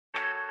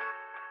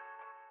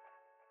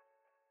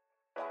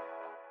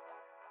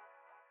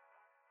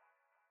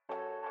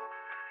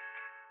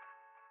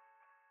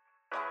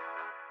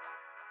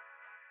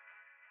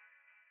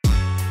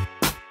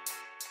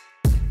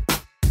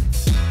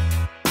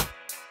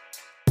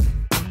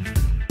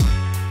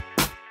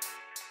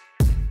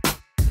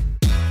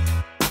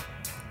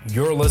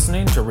You're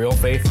listening to Real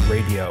Faith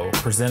Radio,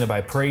 presented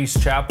by Praise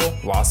Chapel,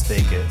 Las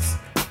Vegas.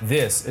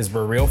 This is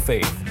where real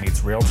faith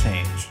meets real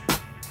change.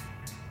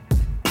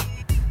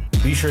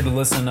 Be sure to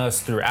listen to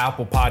us through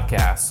Apple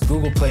Podcasts,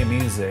 Google Play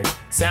Music,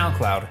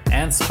 SoundCloud,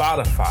 and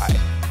Spotify.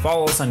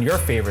 Follow us on your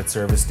favorite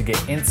service to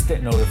get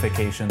instant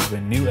notifications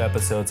when new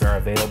episodes are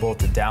available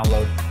to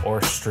download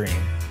or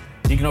stream.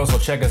 You can also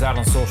check us out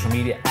on social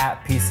media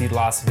at PC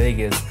Las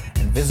Vegas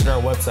and visit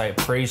our website,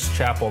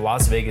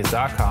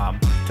 praisechapellasvegas.com,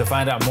 to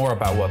find out more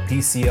about what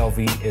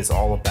PCLV is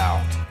all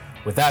about.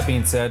 With that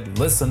being said,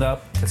 listen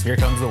up, because here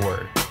comes the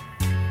word.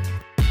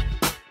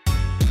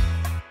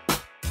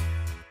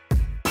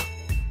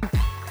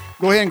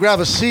 Go ahead and grab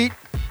a seat.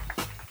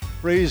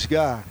 Praise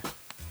God.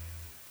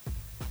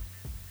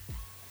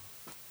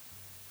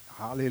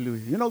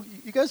 Hallelujah. You know,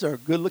 you guys are a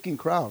good-looking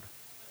crowd.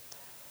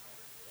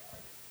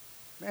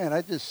 Man,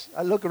 I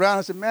look around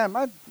and say, man,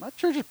 my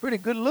church is pretty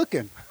good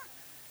looking.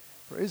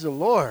 Praise the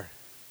Lord.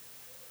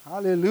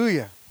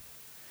 Hallelujah.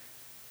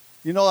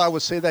 You know, I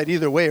would say that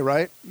either way,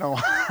 right? No.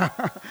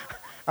 I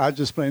was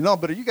just playing. No,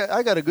 but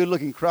I got a good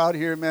looking crowd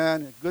here,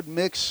 man. A good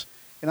mix.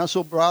 And I'm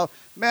so proud.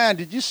 Man,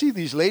 did you see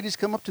these ladies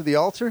come up to the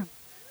altar?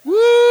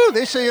 Woo!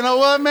 They say, you know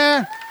what,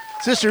 man?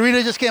 Sister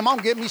Rita just came on,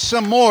 get me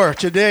some more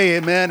today,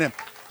 amen. And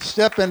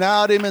stepping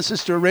out, amen.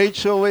 Sister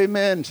Rachel,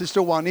 amen.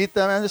 Sister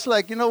Juanita, man. It's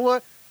like, you know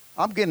what?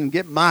 I'm going to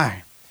get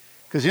mine.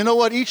 Because you know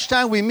what? Each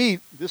time we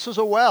meet, this is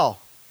a well.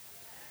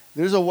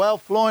 There's a well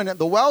flowing.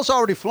 The well's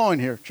already flowing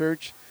here,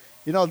 church.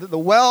 You know, the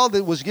well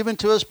that was given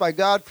to us by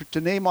God to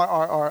name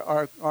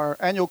our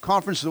annual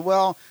conference, the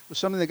well, was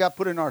something that God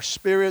put in our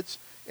spirits.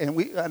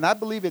 And I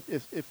believe it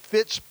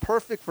fits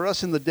perfect for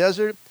us in the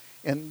desert.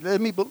 And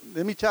let me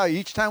tell you,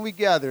 each time we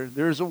gather,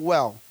 there's a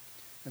well.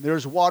 And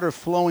there's water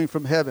flowing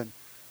from heaven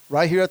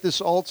right here at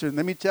this altar. And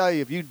let me tell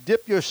you, if you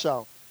dip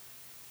yourself,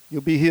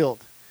 you'll be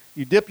healed.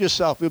 You dip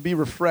yourself, you'll be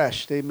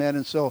refreshed, amen.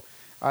 And so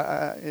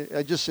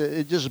it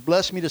just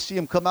blessed me to see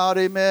them come out,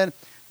 amen.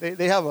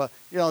 They have a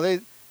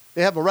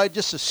right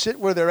just to sit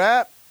where they're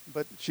at,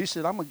 but she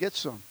said, I'm gonna get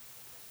some.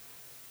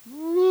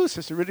 Ooh,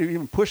 Sister Rita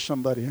even push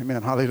somebody,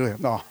 amen. Hallelujah.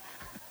 No,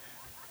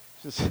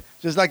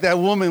 just like that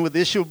woman with the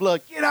issue of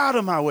blood. Get out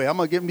of my way. I'm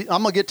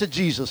gonna get to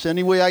Jesus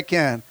any way I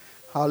can.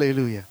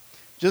 Hallelujah.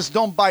 Just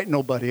don't bite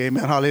nobody,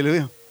 amen.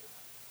 Hallelujah.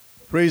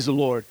 Praise the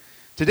Lord.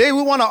 Today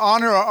we want to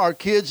honor our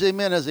kids,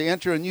 amen, as they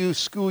enter a new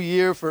school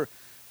year for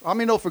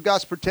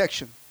God's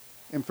protection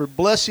and for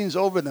blessings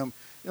over them.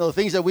 You know, the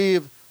things that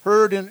we've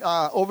heard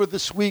over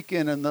this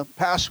weekend and the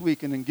past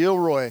weekend in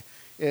Gilroy,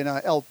 in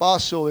El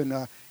Paso,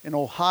 in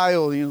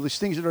Ohio, you know, these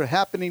things that are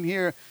happening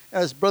here.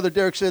 As Brother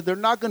Derek said, they're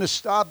not going to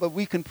stop, but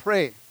we can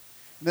pray.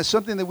 And that's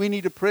something that we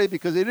need to pray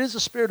because it is a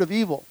spirit of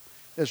evil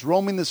that's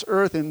roaming this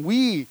earth, and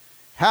we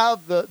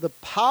have the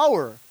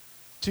power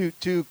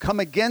to come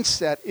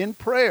against that in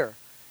prayer.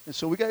 And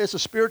so it's a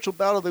spiritual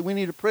battle that we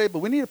need to pray, but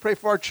we need to pray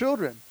for our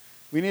children.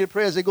 We need to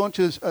pray as they go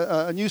into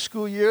a new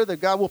school year that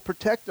God will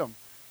protect them.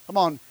 Come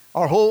on,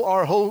 our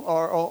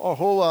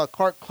whole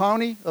Clark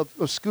County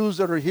of schools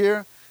that are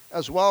here,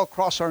 as well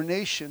across our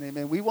nation.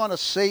 Amen. We want a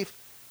safe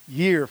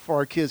year for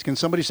our kids. Can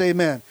somebody say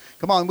amen?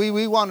 Come on,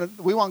 we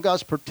want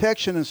God's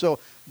protection, and so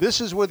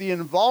this is where the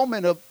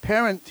involvement of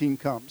parenting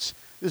comes.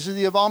 This is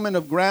the involvement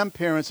of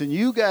grandparents and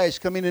you guys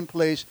coming in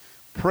place,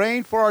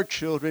 praying for our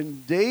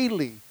children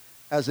daily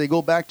as they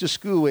go back to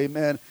school,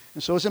 amen.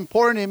 And so it's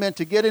important, amen,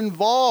 to get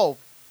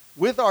involved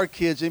with our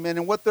kids, amen,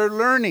 and what they're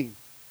learning.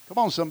 Come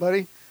on,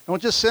 somebody.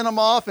 Don't just send them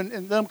off and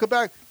let them come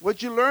back.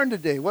 What'd you learn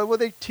today? What were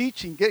they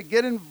teaching?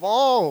 Get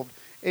involved,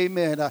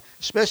 amen,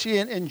 especially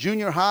in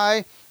junior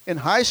high and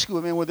high school,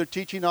 amen, where they're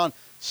teaching on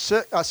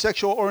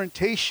sexual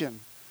orientation.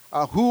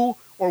 Who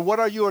or what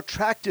are you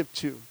attracted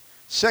to?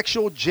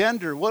 Sexual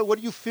gender. What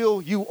do you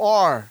feel you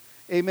are?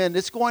 Amen.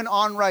 It's going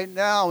on right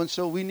now, and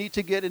so we need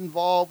to get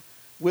involved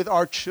with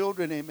our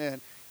children, amen.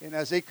 And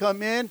as they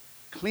come in,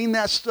 clean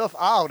that stuff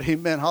out,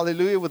 amen,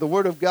 hallelujah, with the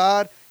word of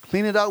God,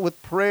 clean it out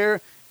with prayer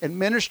and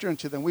ministering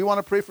to them. We want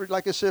to pray for,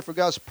 like I said, for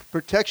God's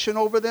protection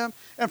over them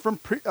and from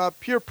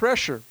peer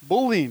pressure,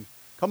 bullying.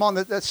 Come on,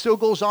 that still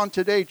goes on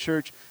today,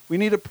 church. We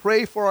need to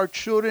pray for our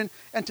children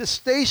and to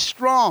stay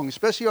strong,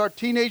 especially our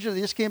teenagers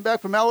that just came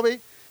back from Elevate.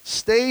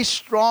 Stay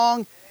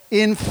strong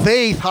in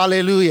faith,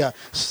 hallelujah.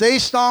 Stay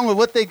strong with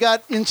what they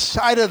got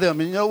inside of them.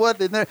 And you know what?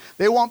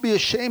 They won't be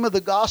ashamed of the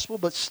gospel,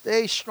 but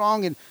stay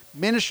strong and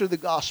minister the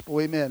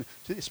gospel, amen.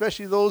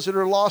 Especially those that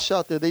are lost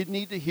out there. They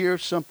need to hear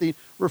something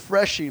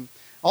refreshing.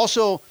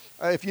 Also,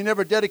 if you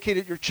never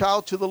dedicated your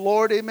child to the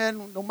Lord,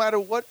 amen, no matter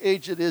what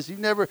age it is, you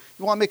want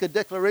to make a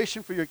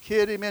declaration for your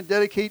kid, amen,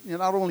 dedicating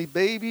not only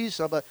babies,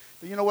 but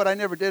you know what, I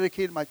never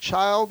dedicated my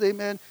child,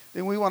 amen,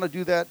 then we want to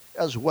do that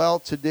as well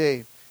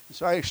today.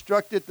 So I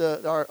instructed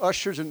our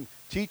ushers and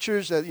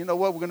teachers that, you know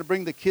what, we're going to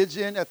bring the kids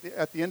in at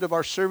the end of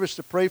our service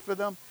to pray for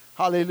them.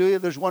 Hallelujah.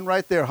 There's one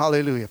right there.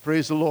 Hallelujah.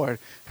 Praise the Lord.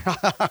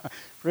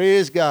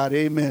 Praise God.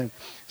 Amen.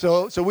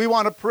 So we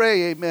want to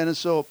pray. Amen. And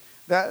so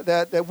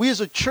that we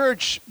as a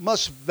church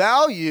must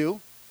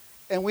value,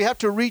 and we have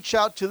to reach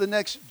out to the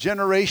next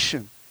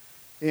generation.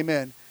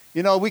 Amen.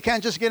 You know, we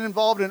can't just get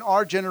involved in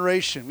our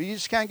generation. We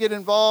just can't get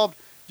involved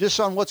just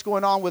on what's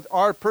going on with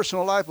our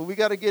personal life, but we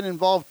got to get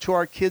involved to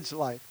our kids'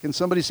 life. Can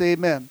somebody say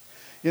amen?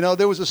 You know,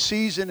 there was a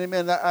season,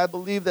 amen, that I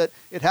believe that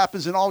it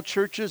happens in all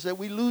churches, that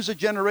we lose a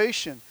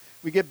generation.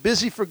 We get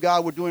busy for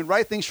God. We're doing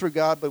right things for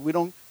God, but we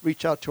don't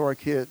reach out to our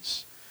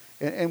kids.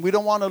 And we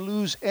don't want to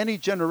lose any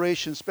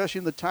generation, especially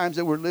in the times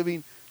that we're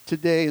living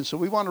today. And so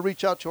we want to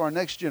reach out to our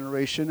next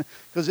generation,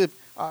 because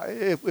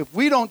if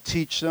we don't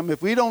teach them,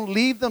 if we don't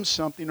leave them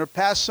something or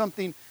pass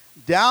something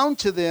down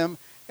to them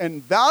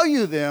and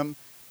value them,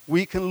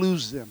 we can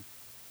lose them.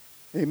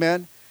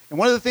 Amen? And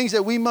one of the things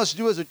that we must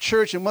do as a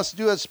church and must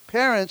do as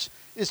parents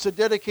is to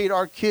dedicate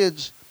our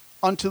kids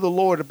unto the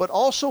Lord, but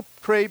also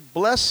pray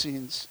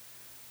blessings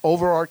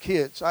over our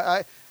kids.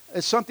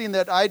 It's something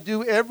that I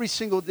do every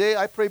single day.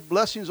 I pray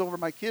blessings over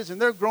my kids,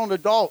 and they're grown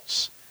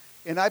adults.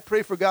 And I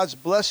pray for God's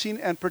blessing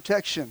and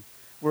protection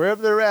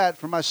wherever they're at,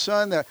 for my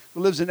son that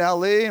lives in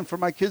L.A., and for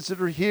my kids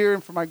that are here,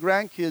 and for my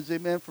grandkids,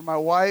 amen, for my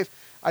wife.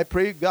 I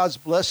pray God's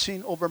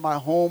blessing over my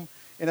home,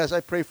 and as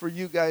I pray for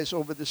you guys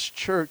over this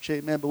church,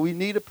 amen. But we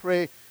need to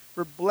pray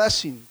for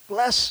blessing.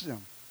 Bless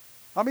them.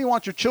 How many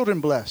want your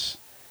children blessed?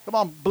 Come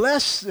on,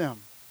 bless them.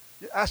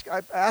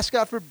 Ask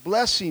God for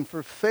blessing,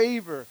 for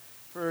favor,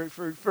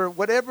 for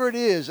whatever it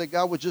is, that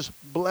God would just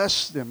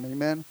bless them,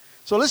 amen.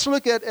 So let's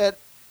look at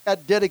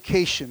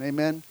dedication,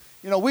 amen.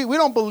 You know, we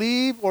don't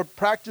believe or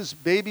practice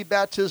baby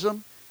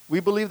baptism. We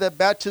believe that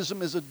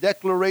baptism is a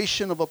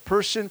declaration of a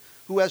person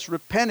who has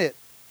repented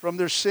from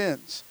their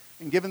sins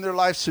and given their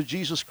lives to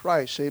Jesus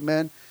Christ,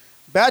 amen.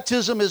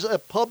 Baptism is a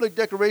public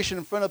declaration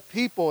in front of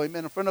people,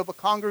 amen, in front of a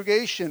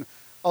congregation,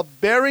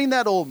 of bearing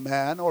that old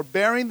man or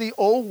bearing the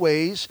old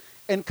ways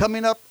and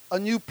coming up a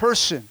new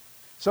person,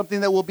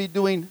 something that we'll be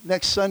doing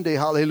next Sunday,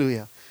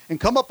 hallelujah. And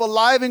come up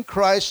alive in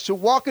Christ to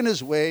walk in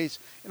his ways.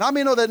 And how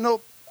many know that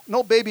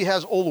no baby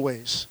has old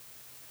ways,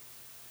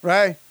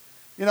 right?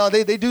 You know,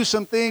 they do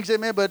some things,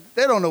 amen, but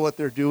they don't know what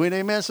they're doing,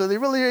 amen. So they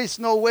really is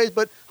no ways.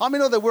 But how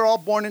many know that we're all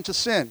born into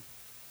sin?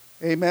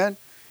 Amen.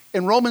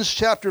 In Romans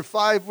chapter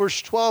 5,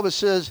 verse 12, it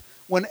says,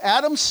 when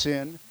Adam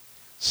sinned,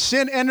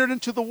 sin entered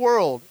into the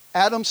world.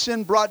 Adam's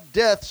sin brought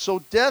death, so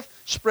death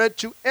spread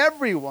to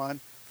everyone,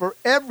 for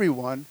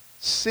everyone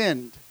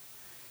sinned.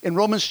 In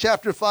Romans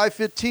chapter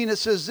 5:15, it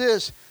says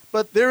this,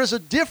 but there is a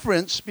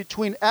difference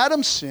between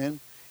Adam's sin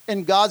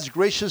and God's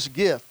gracious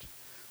gift.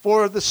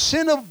 For the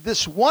sin of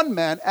this one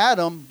man,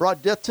 Adam,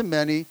 brought death to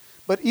many,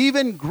 but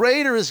even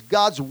greater is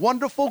God's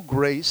wonderful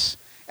grace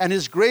and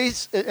his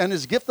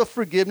gift of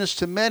forgiveness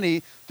to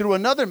many through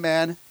another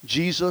man,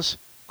 Jesus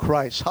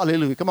Christ.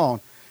 Hallelujah. Come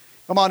on.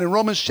 In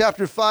Romans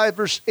chapter 5,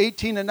 verse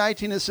 18 and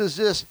 19, it says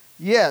this,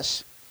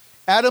 yes,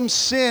 Adam's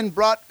sin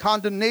brought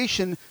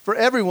condemnation for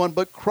everyone,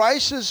 but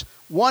Christ's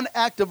one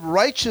act of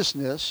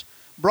righteousness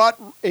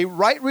brought a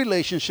right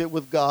relationship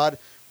with God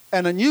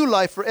and a new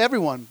life for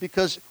everyone.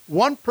 Because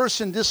one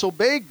person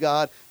disobeyed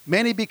God,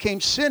 many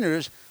became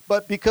sinners,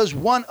 but because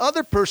one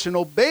other person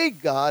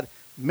obeyed God,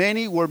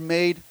 many were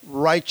made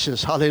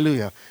righteous.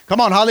 Hallelujah.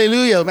 Come on,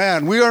 hallelujah,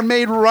 man. We are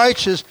made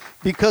righteous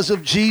because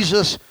of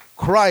Jesus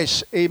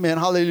Christ. Amen.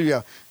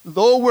 Hallelujah.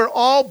 Though we're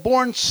all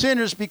born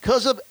sinners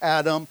because of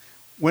Adam,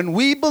 when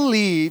we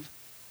believe,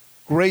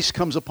 grace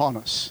comes upon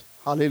us.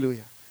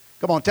 Hallelujah.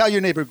 Come on, tell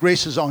your neighbor,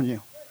 grace is on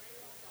you.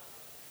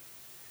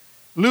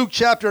 Luke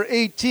chapter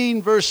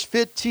 18, verse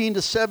 15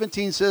 to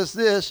 17 says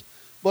this,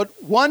 but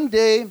one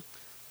day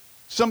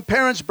some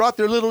parents brought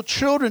their little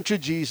children to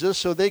Jesus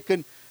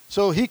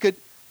so he could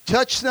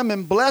touch them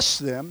and bless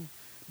them.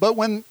 But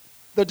when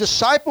the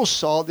disciples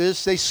saw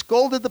this, they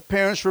scolded the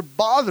parents for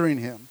bothering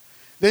him.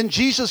 Then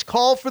Jesus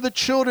called for the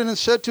children and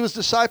said to his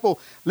disciple,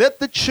 let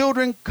the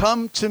children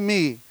come to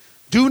me.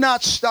 Do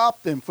not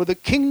stop them, for the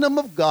kingdom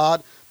of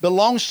God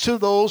belongs to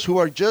those who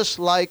are just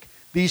like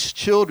these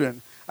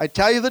children. I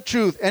tell you the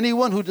truth,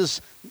 anyone who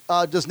does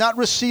not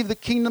receive the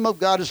kingdom of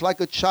God is like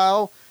a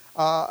child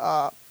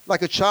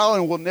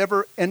and will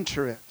never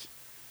enter it.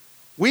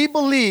 We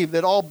believe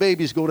that all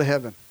babies go to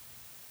heaven.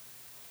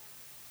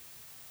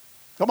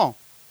 Come on.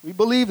 We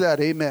believe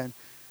that. Amen.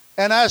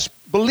 And as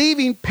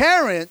believing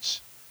parents,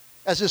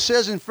 as it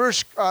says in 1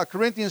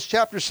 Corinthians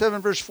chapter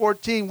 7, verse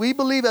 14, we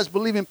believe as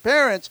believing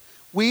parents,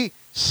 we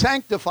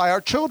sanctify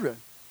our children.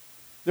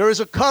 There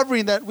is a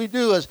covering that we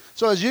do.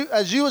 As you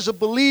as a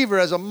believer,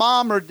 as a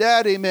mom or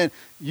dad, amen,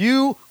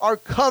 you are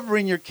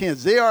covering your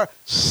kids. They are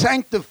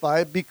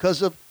sanctified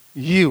because of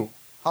you.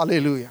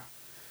 Hallelujah.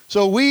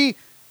 So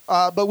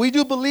but we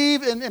do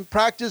believe and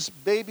practice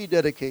baby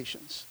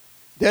dedications,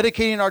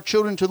 dedicating our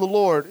children to the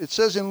Lord. It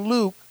says in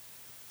Luke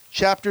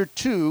chapter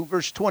 2,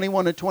 verse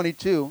 21 and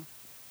 22,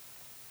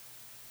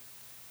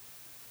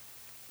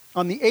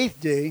 on the 8th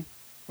day,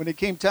 when it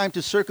came time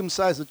to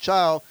circumcise the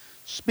child,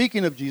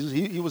 speaking of Jesus,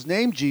 he was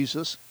named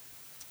Jesus,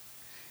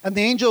 and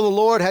the angel of the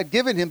Lord had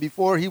given him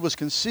before he was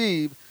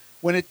conceived.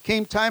 When it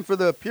came time for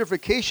the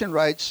purification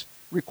rites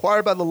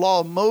required by the law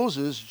of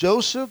Moses,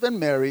 Joseph and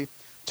Mary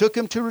took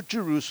him to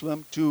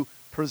Jerusalem to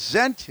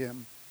present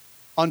him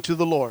unto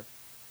the Lord.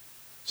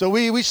 So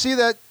we see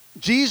that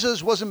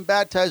Jesus wasn't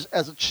baptized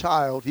as a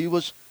child. He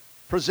was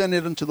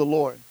presented unto the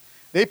Lord.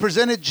 They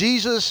presented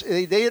Jesus.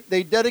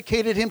 They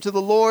dedicated him to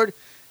the Lord.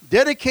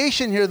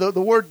 Dedication here, the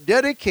word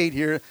dedicate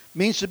here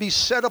means to be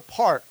set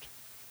apart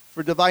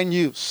for divine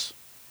use.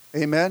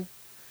 Amen?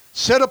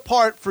 Set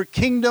apart for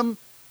kingdom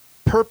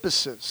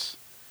purposes.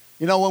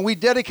 You know, when we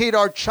dedicate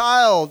our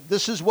child,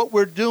 this is what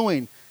we're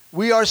doing.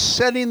 We are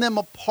setting them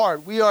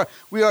apart. We are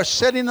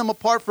setting them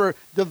apart for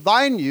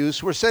divine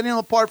use. We're setting them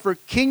apart for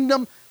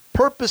kingdom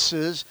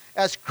purposes.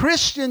 As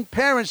Christian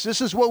parents,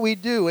 this is what we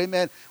do.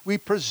 Amen. We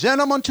present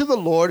them unto the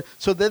Lord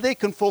so that they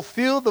can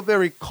fulfill the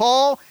very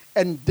call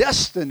and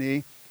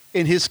destiny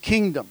in his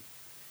kingdom.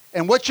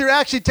 And what you're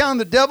actually telling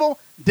the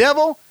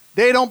devil,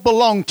 they don't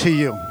belong to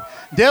you.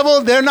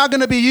 Devil, they're not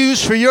going to be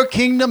used for your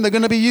kingdom. They're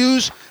going to be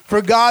used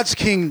for God's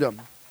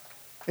kingdom.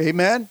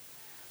 Amen.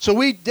 So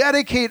we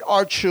dedicate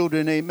our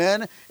children,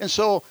 amen. And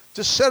so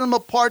to set them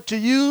apart, to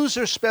use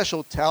their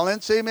special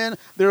talents, amen,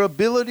 their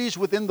abilities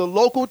within the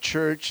local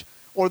church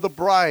or the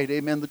bride,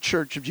 amen, the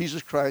church of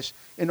Jesus Christ,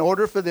 in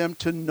order for them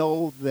to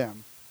know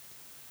them.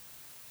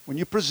 When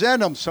you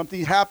present them,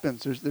 something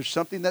happens. There's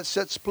something that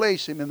sets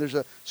place, amen. There's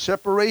a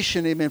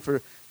separation, amen,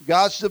 for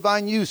God's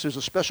divine use. There's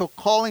a special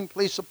calling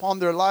placed upon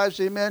their lives,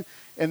 amen.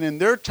 And in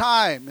their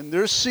time, in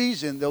their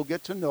season, they'll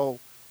get to know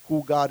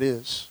who God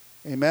is.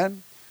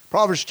 Amen.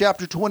 Proverbs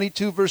chapter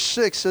 22, verse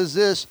 6 says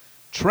this,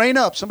 train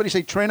up. Somebody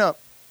say train up.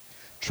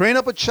 Train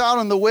up a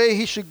child in the way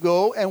he should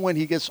go, and when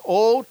he gets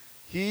old,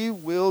 he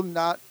will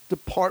not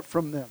depart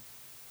from them.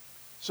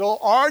 So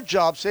our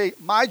job, say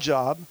my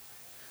job,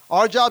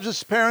 our jobs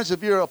as parents,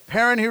 if you're a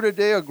parent here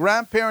today, a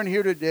grandparent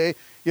here today,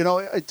 you know,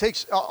 it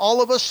takes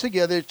all of us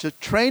together to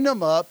train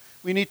them up.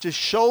 We need to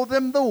show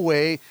them the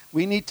way.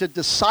 We need to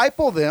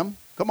disciple them.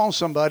 Come on,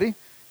 somebody.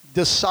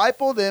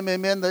 Disciple them,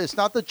 amen. It's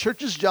not the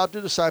church's job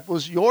to disciple.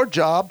 It's your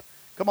job.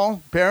 Come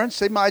on, parents,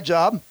 say my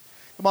job.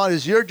 Come on,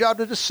 it's your job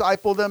to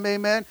disciple them,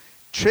 amen.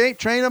 Train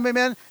them,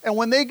 amen. And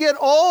when they get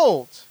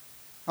old,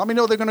 how many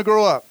know they're going to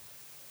grow up?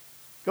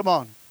 Come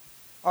on.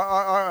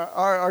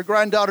 Our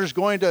granddaughter's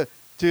going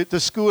to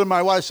school, and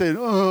my wife said,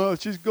 oh,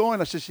 she's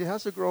going. I said, she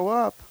has to grow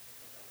up.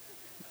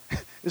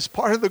 It's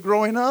part of the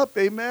growing up,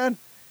 amen.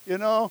 You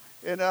know,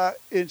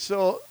 and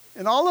so,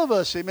 and all of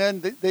us,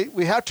 amen,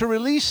 we have to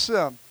release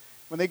them.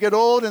 When they get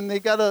old and they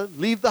got to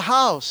leave the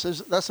house,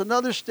 that's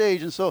another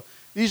stage. And so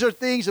these are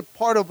things, a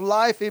part of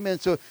life, amen.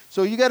 So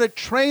you got to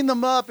train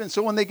them up. And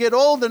so when they get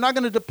old, they're not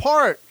going to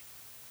depart.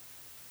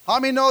 How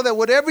many know that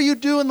whatever you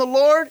do in the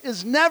Lord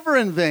is never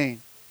in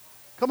vain?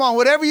 Come on,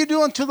 whatever you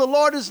do unto the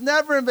Lord is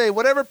never in vain.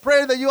 Whatever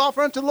prayer that you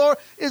offer unto the Lord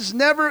is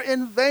never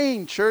in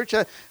vain, church.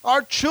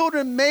 Our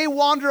children may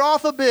wander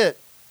off a bit.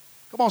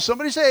 Come on,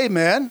 somebody say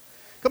amen.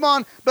 Come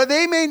on, but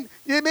they may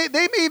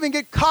even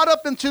get caught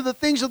up into the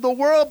things of the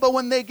world, but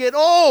when they get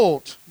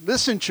old,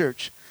 listen,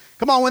 church,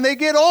 come on, when they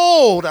get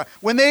old,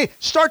 when they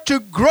start to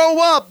grow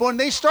up, when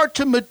they start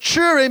to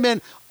mature,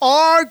 amen,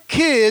 our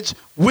kids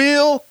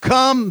will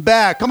come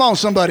back. Come on,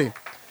 somebody.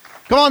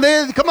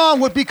 Come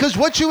on, because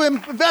what you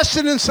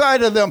invested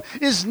inside of them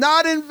is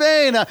not in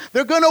vain.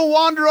 They're going to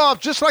wander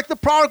off just like the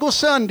prodigal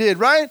son did,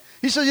 right?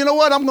 He said, you know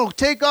what, I'm going to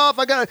take off.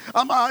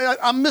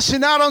 I'm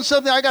missing out on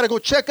something. I got to go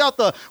check out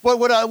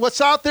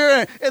what's out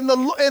there. And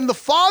the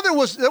father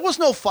there was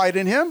no fight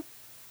in him.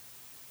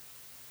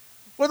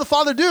 What did the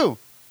father do?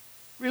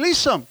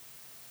 Release him.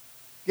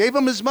 Gave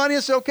him his money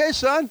and said, okay,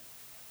 son.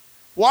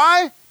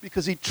 Why?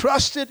 Because he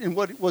trusted in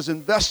what was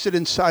invested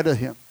inside of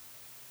him.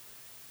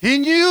 He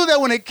knew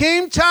that when it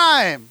came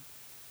time,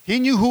 he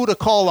knew who to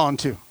call on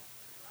to.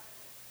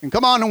 And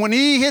come on, and when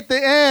he hit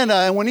the end,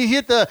 and when he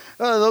hit the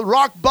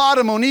rock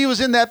bottom, when he was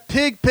in that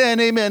pig pen,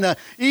 amen,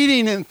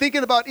 eating and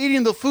thinking about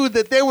eating the food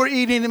that they were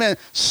eating, amen,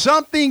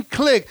 something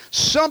clicked.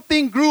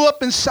 Something grew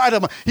up inside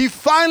of him. He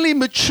finally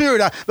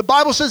matured. The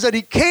Bible says that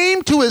he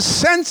came to his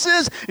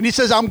senses, and he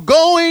says, I'm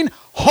going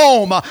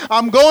home.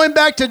 I'm going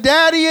back to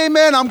daddy,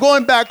 amen. I'm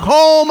going back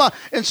home.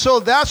 And so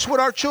that's what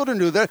our children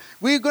do.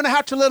 We're going to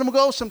have to let them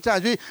go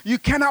sometimes. You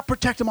cannot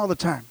protect them all the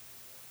time.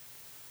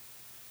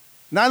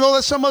 And I know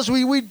that some of us,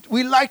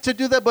 we like to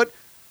do that, but,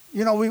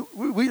 you know,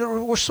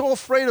 we're so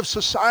afraid of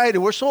society.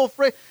 We're so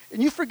afraid.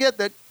 And you forget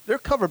that they're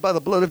covered by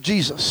the blood of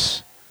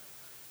Jesus.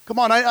 Come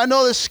on, I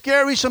know it's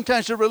scary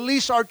sometimes to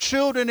release our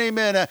children,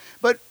 amen.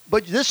 But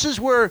this is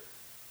where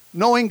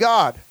knowing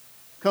God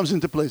comes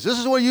into place. This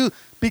is where you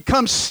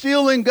become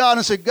still in God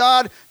and say,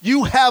 God,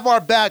 you have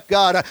our back,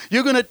 God.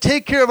 You're going to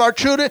take care of our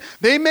children.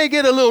 They may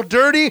get a little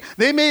dirty.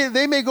 They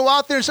may go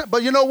out there, and say,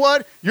 but you know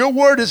what? Your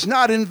word is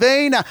not in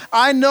vain.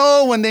 I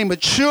know when they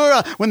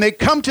mature, when they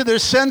come to their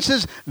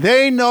senses,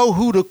 they know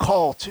who to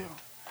call to.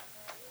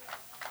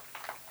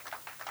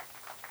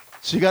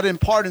 So you got to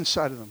impart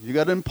inside of them. You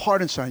got to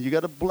impart inside them. You got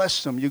to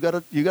bless them. You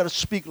got to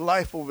speak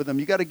life over them.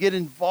 You got to get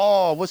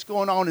involved. What's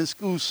going on in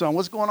school, son?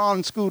 What's going on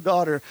in school,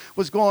 daughter?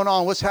 What's going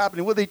on? What's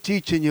happening? What are they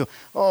teaching you?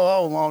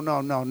 Oh, no.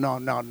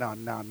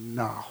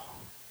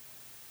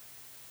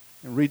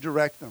 And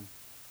redirect them.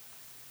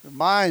 Their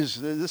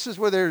minds, this is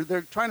where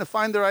they're trying to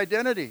find their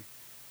identity.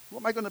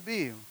 What am I going to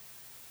be?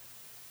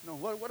 No,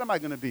 what am I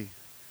going to be?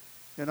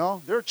 You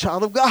know, they're a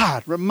child of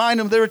God. Remind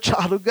them they're a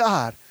child of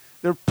God.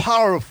 They're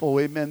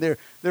powerful, amen. They're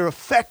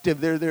effective.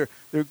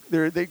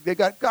 They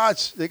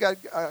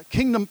got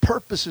kingdom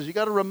purposes. You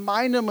got to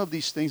remind them of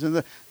these things,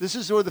 and this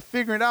is where the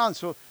figuring out.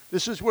 So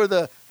this is where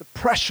the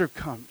pressure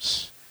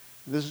comes.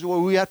 This is where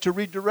we have to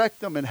redirect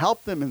them and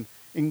help them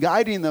in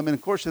guiding them. And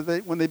of course,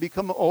 when they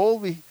become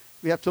old, we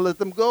have to let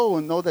them go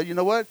and know that, you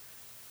know what,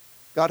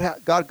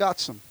 God got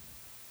some.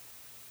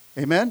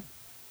 Amen.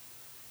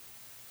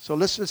 So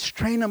let's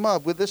train them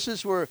up. This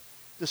is where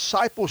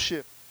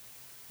discipleship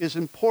is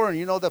important.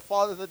 You know, the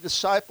father, the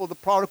disciple, the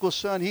prodigal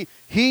son,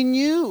 he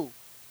knew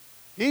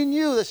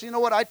this. You know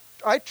what,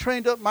 I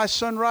trained up my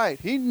son right.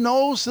 He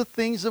knows the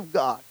things of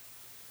God.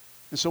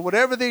 And so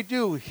whatever they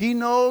do, he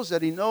knows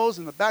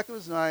in the back of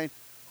his mind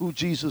who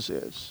Jesus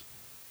is.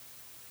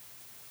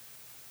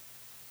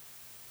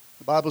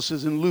 The Bible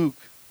says in Luke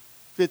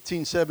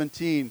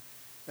 15:17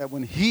 that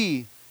when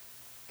he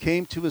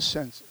came to his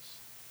senses.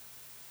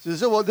 So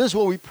this is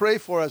what we pray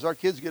for as our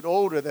kids get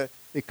older, that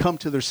they come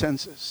to their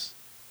senses.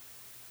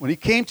 When he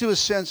came to his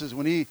senses,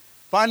 when he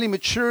finally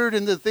matured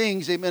in the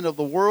things, amen, of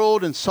the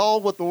world and saw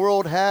what the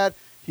world had,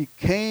 he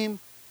came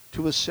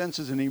to his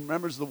senses and he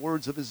remembers the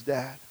words of his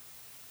dad.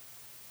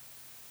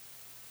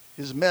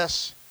 His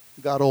mess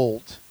got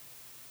old.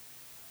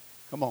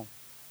 Come on.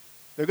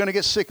 They're going to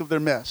get sick of their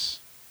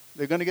mess.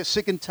 They're going to get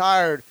sick and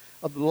tired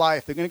of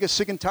life. They're going to get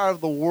sick and tired of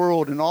the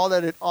world and all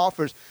that it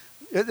offers.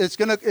 It's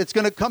going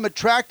to come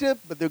attractive,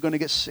 but they're going to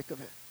get sick of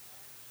it.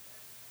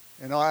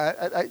 You know,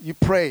 you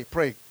pray.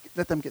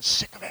 Let them get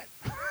sick of it.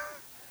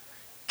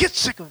 Get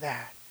sick of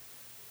that.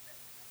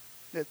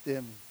 Let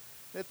them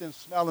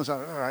smell and say,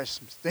 oh, I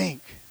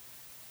stink.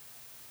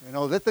 You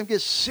know, let them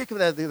get sick of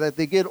that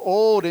they get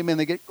old. Amen.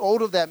 They get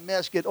old of that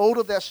mess, get old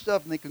of that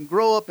stuff, and they can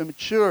grow up and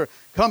mature,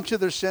 come to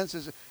their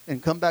senses,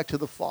 and come back to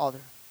the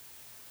Father.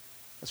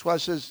 That's why it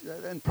says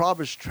in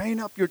Proverbs, train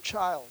up your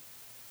child.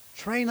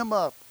 Train him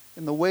up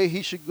in the way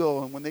he should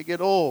go. And when they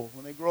get old,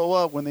 when they grow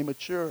up, when they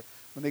mature,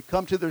 when they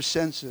come to their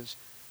senses,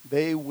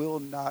 they will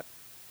not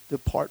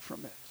depart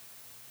from it.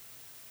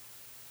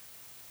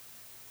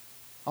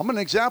 I'm an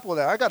example of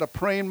that. I got a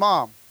praying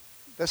mom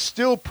that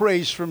still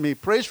prays for me,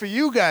 prays for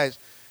you guys.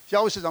 She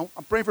always says, I'm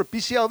praying for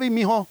PCLV,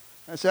 mijo.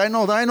 I say, I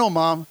know,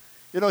 Mom.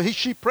 You know,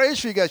 she prays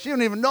for you guys. She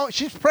don't even know.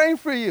 She's praying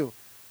for you.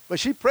 But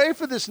she prayed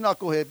for this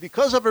knucklehead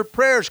because of her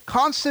prayers,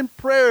 constant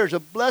prayers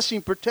of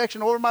blessing,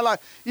 protection over my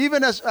life.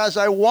 Even as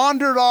I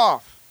wandered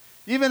off,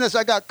 even as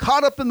I got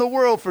caught up in the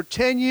world for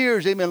 10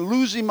 years, amen,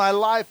 losing my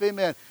life,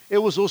 amen. It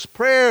was those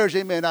prayers,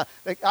 amen.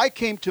 I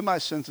came to my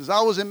senses.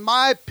 I was in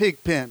my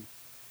pig pen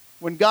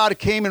when God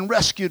came and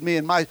rescued me.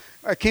 And I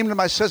came to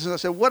my senses. I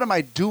said, what am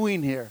I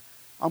doing here?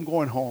 I'm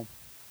going home.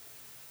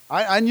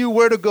 I knew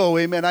where to go,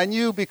 amen. I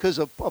knew because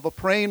of a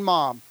praying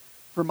mom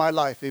for my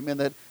life, amen,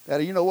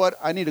 that you know what?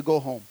 I need to go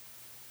home.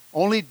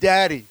 Only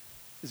Daddy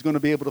is going to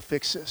be able to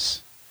fix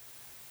this.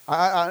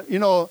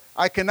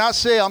 I cannot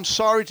say I'm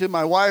sorry to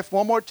my wife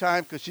one more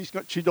time because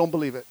she don't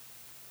believe it.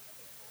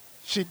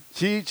 She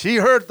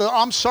heard the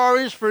I'm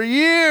sorry's for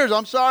years.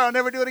 I'm sorry. I'll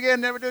never do it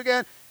again. Never do it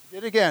again.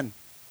 Did it again.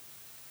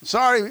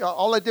 Sorry.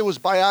 All I did was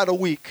buy out a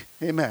week.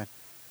 Amen.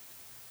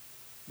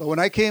 But when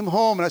I came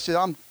home and I said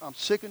I'm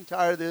sick and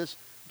tired of this.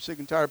 I'm sick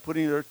and tired of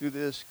putting her through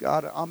this.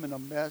 God, I'm in a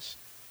mess.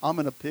 I'm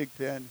in a pig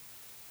pen.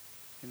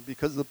 And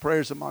because of the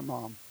prayers of my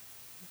mom,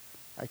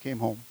 I came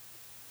home.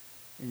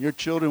 And your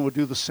children will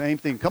do the same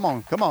thing. Come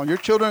on. Your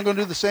children are going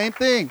to do the same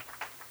thing.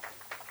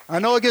 I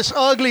know it gets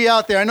ugly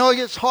out there. I know it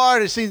gets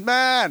hard. It seems,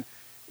 man.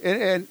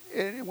 And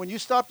when you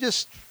stop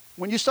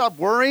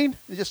worrying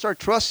and just start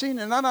trusting,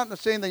 and I'm not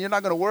saying that you're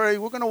not going to worry.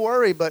 We're going to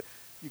worry, but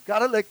you got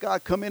to let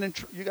God come in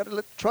and you got to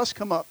let trust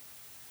come up.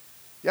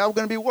 Yeah, we're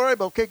going to be worried,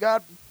 but okay,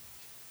 God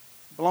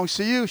belongs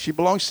to you. She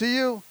belongs to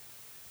you.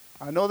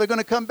 I know they're going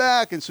to come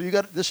back, and so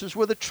this is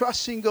where the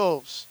trusting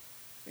goes.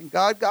 And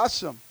God got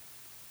some.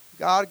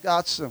 God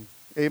got some.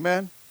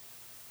 Amen.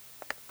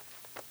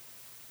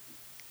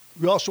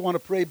 We also want to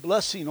pray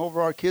blessing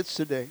over our kids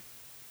today.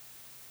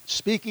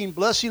 Speaking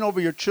blessing over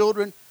your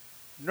children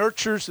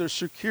nurtures their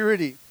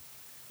security.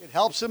 It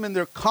helps them in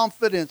their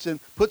confidence and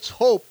puts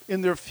hope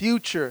in their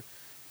future.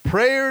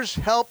 Prayers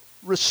help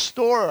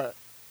restore it.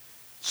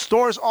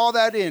 Stores all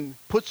that in.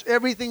 Puts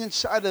everything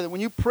inside of it.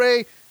 When you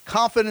pray,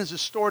 confidence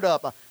is stored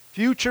up.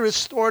 Future is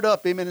stored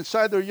up, amen,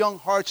 inside their young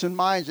hearts and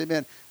minds,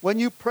 amen. When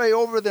you pray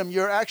over them,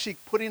 you're actually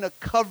putting a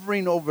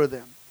covering over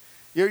them.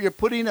 You're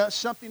putting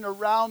something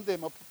around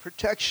them, a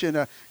protection.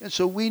 And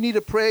so we need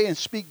to pray and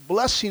speak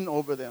blessing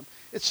over them.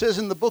 It says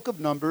in the book of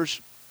Numbers,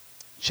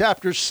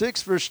 chapter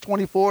 6, verse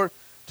 24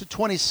 to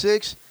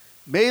 26,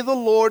 may the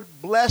Lord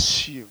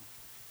bless you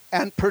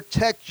and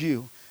protect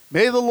you.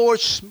 May the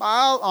Lord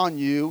smile on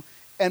you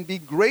and be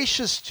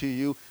gracious to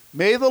you.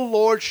 May the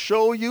Lord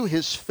show you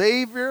his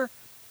favor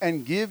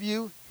and give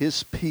you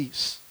his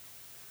peace.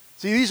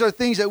 See, these are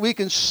things that we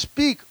can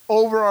speak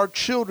over our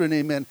children,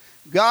 amen.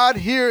 God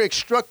here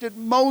instructed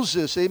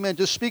Moses, amen,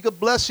 to speak a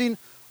blessing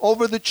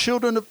over the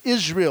children of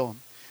Israel.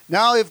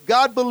 Now, if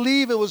God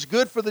believed it was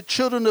good for the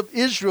children of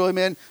Israel,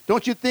 amen,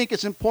 don't you think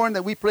it's important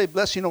that we pray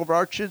blessing over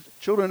our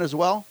children as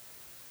well?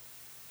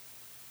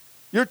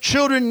 Your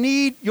children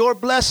need your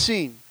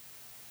blessing.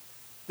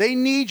 They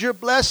need your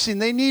blessing.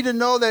 They need to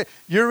know that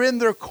you're in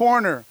their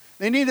corner.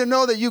 They need to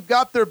know that you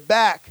got their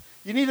back.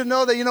 You need to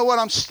know that, you know what,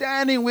 I'm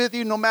standing with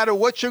you no matter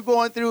what you're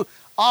going through.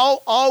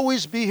 I'll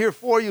always be here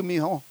for you,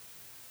 mijo.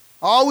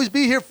 I'll always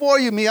be here for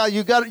you, mijo.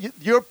 You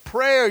got your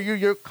prayer,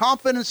 your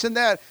confidence in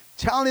that,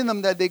 telling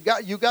them that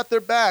you got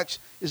their backs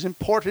is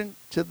important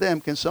to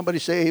them. Can somebody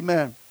say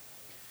amen?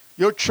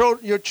 Your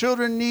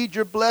children need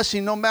your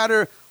blessing no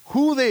matter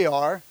who they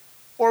are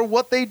or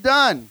what they've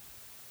done.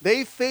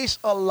 They face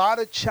a lot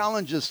of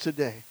challenges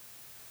today.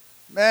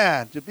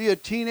 Man, to be a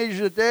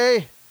teenager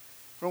today,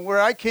 from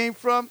where I came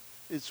from,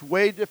 it's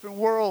way different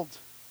world.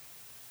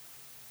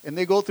 And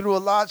they go through a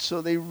lot,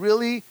 so they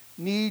really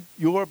need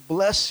your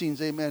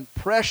blessings, amen.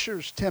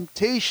 Pressures,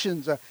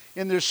 temptations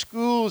in their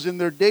schools, in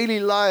their daily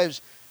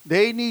lives.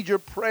 They need your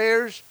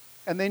prayers,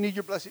 and they need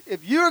your blessing.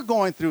 If you're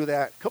going through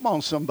that, come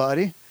on,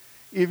 somebody.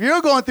 If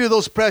you're going through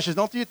those pressures,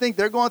 don't you think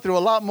they're going through a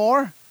lot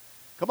more?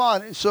 Come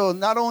on. So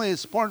not only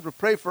is it important to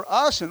pray for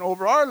us and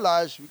over our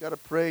lives, we've got to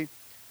pray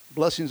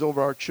blessings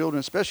over our children,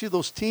 especially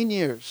those teen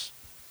years.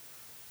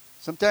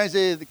 Sometimes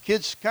the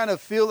kids kind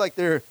of feel like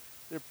they're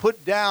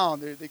put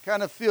down. They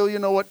kind of feel, you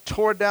know what,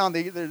 tore down.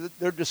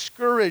 They're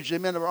discouraged.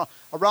 Amen.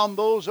 Around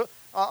those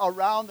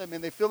around them,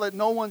 and they feel like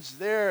no one's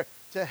there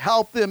to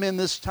help them in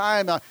this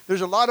time.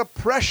 There's a lot of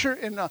pressure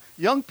in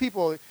young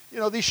people. You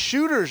know, these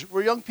shooters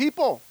were young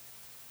people.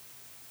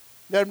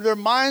 Their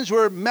minds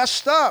were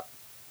messed up.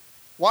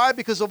 Why?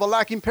 Because of a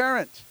lacking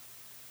parent.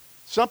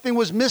 Something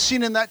was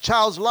missing in that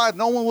child's life.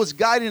 No one was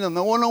guiding them.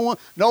 No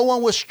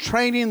one was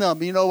training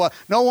them. You know,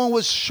 no one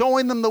was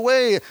showing them the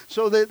way.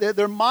 So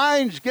their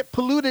minds get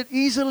polluted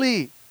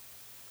easily.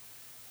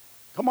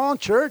 Come on,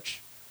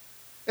 church.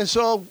 And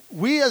so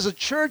we as a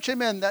church,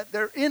 amen, that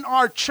they're in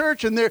our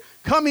church and they're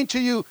coming to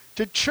you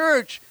to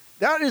church,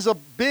 that is a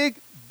big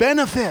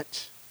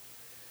benefit.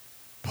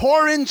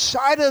 Pour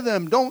inside of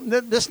them.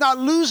 Let's not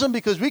lose them,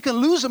 because we can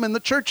lose them in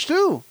the church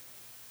too.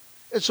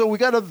 And so we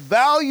got to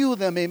value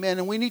them, amen,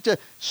 and we need to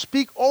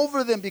speak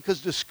over them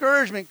because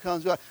discouragement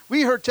comes.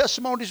 We heard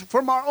testimonies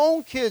from our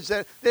own kids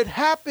that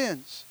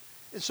happens.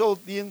 And so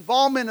the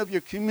involvement of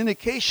your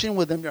communication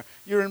with them,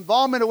 your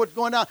involvement of what's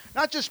going on,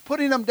 not just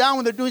putting them down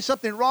when they're doing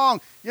something wrong.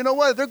 You know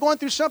what? If they're going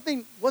through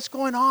something, what's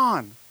going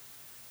on?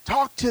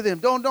 Talk to them.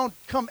 Don't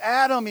come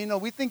at them. You know,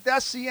 we think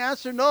that's the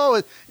answer.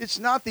 No, it's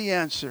not the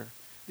answer.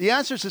 The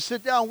answer is to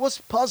sit down. What's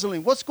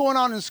puzzling? What's going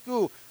on in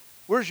school?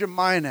 Where's your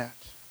mind at?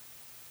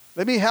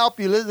 Let me help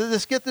you.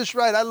 Let's get this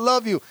right. I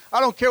love you. I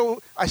don't care.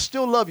 I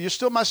still love you. You're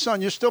still my son.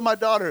 You're still my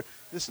daughter.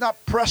 Let's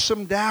not press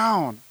them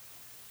down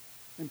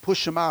and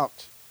push them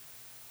out.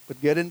 But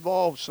get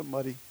involved,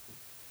 somebody.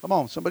 Come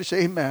on. Somebody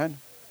say amen.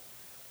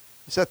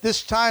 It's at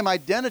this time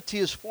identity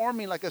is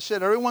forming. Like I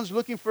said, everyone's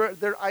looking for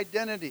their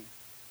identity.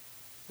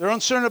 They're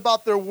uncertain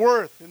about their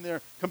worth in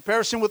their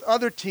comparison with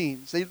other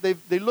teens.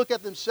 They look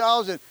at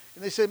themselves and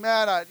they say,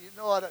 man,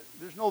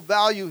 there's no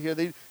value here.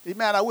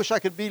 Man, I wish I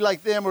could be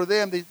like them or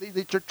them.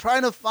 They're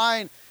trying to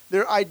find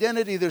their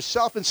identity. Their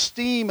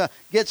self-esteem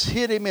gets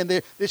hit. Amen.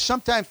 They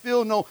sometimes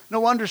feel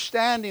no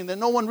understanding, that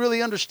no one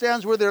really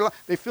understands where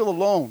they feel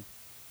alone.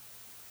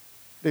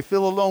 They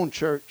feel alone,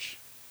 church.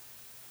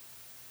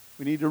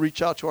 We need to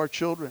reach out to our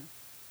children.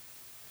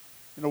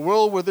 In a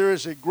world where there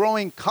is a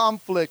growing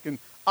conflict and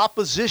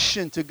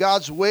opposition to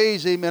God's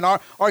ways, amen,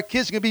 our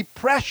kids can be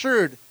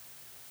pressured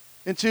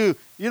into,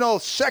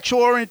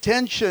 sexual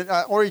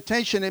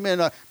orientation,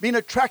 amen, being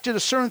attracted to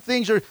certain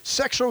things, or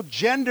sexual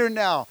gender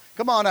now.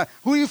 Come on,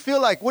 who do you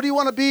feel like? What do you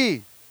want to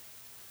be?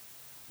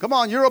 Come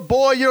on, you're a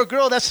boy, you're a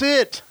girl, that's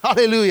it.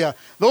 Hallelujah.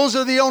 Those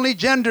are the only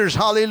genders.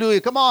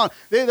 Hallelujah. Come on,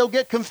 they'll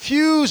get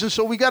confused, and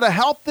so we got to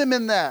help them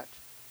in that.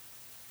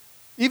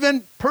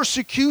 Even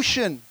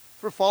persecution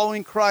for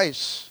following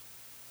Christ.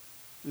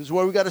 This is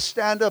where we got to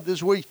stand up. This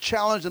is where we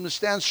challenge them to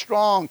stand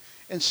strong.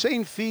 And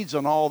Satan feeds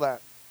on all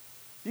that.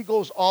 He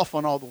goes off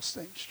on all those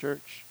things,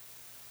 church.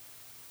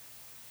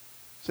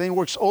 Satan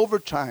works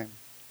overtime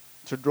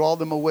to draw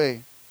them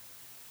away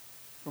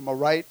from a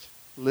right,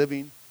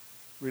 living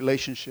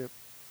relationship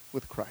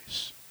with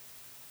Christ.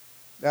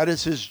 That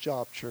is his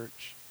job,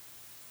 church.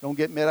 Don't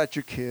get mad at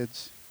your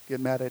kids.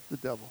 Get mad at the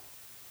devil.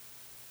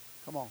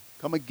 Come on.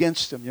 Come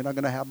against him. You're not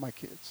going to have my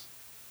kids.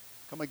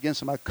 Come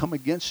against him. I come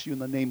against you in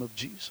the name of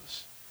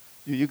Jesus.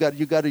 You got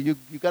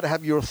to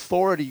have your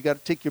authority. You got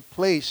to take your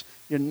place.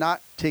 You're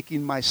not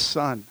taking my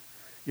son.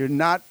 You're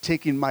not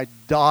taking my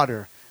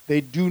daughter.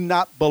 They do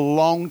not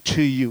belong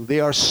to you. They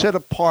are set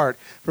apart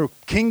for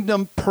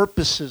kingdom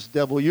purposes,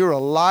 devil. You're a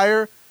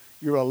liar.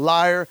 You're a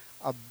liar,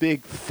 a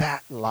big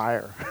fat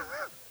liar.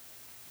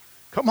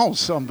 Come on,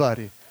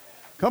 somebody.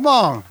 Come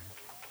on.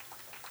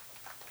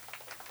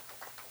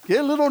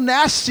 Get a little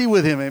nasty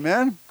with him,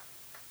 amen.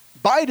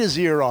 Bite his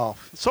ear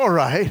off. It's all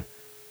right.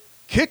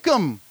 Kick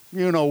him,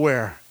 you know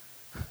where.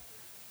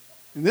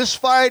 In this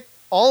fight,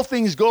 all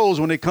things goes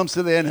when it comes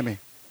to the enemy.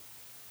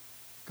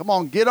 Come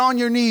on, get on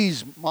your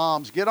knees,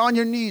 moms. Get on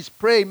your knees.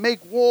 Pray.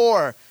 Make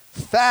war.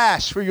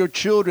 Fast for your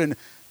children.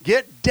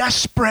 Get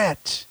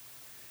desperate.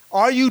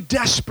 Are you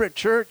desperate,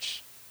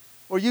 church?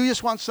 Or you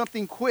just want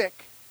something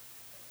quick?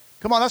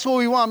 Come on, that's what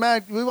we want,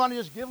 man. We want to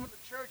just give them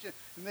to church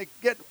and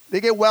they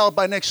get well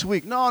by next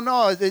week.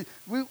 No.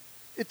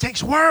 It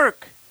takes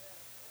work.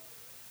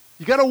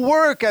 You got to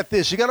work at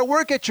this. You got to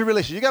work at your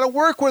relationship. You got to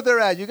work where they're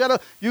at. You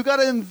got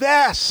to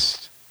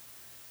invest.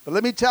 But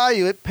let me tell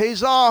you, it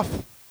pays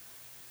off.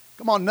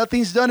 Come on,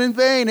 nothing's done in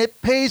vain.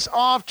 It pays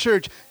off,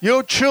 church.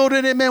 Your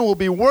children, amen, will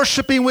be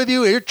worshiping with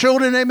you. Your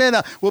children, amen,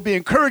 will be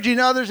encouraging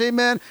others,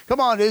 amen. Come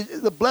on,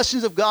 the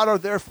blessings of God are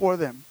there for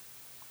them.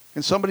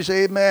 Can somebody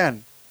say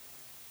amen?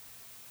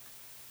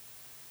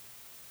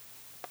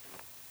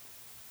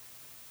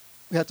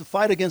 We have to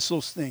fight against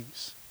those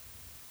things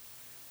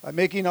by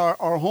making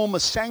our home a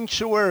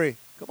sanctuary.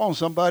 Come on,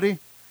 somebody.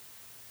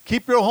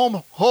 Keep your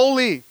home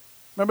holy.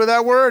 Remember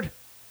that word?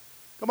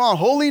 Come on,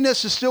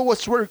 holiness is still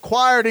what's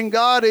required in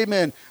God,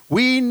 amen.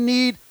 We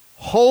need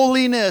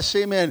holiness,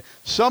 amen.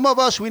 Some of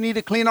us, we need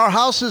to clean our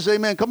houses,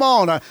 amen. Come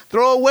on,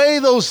 throw away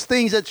those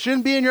things that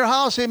shouldn't be in your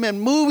house, amen.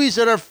 Movies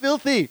that are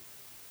filthy.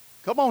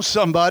 Come on,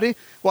 somebody.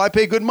 Well, I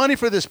pay good money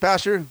for this,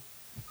 Pastor.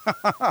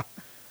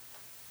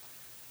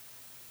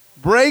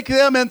 Break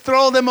them and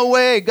throw them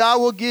away. God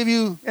will give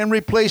you and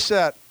replace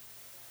that.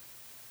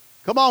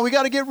 Come on, we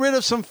got to get rid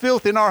of some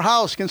filth in our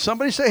house. Can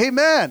somebody say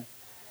amen?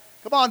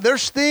 Come on,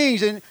 there's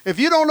things, and if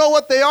you don't know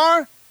what they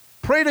are,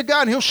 pray to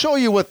God, and He'll show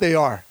you what they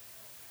are.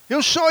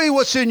 He'll show you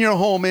what's in your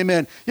home,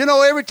 amen. You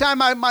know, every time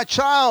my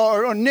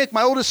child, or Nick,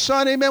 my oldest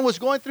son, amen, was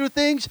going through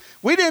things,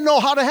 we didn't know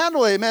how to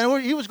handle it,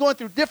 amen. He was going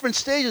through different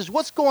stages.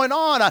 What's going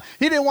on?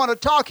 He didn't want to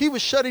talk. He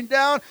was shutting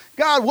down.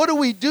 God, what do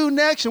we do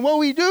next? And what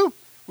we do?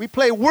 We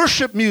play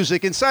worship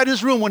music inside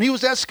his room when he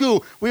was at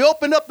school. We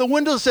opened up the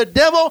windows and said,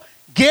 devil,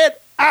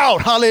 get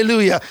out.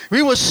 Hallelujah.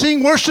 We would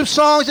sing worship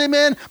songs,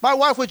 amen. My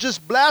wife would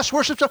just blast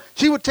worship songs.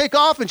 She would take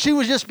off and she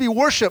would just be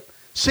worship,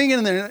 singing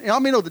in there. How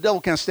many know the devil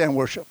can't stand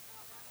worship?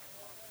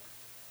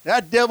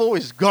 That devil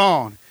is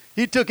gone.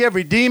 He took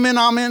every demon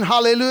I'm in.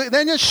 Hallelujah.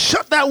 Then just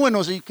shut that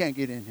window so you can't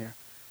get in here.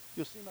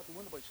 You'll see him at the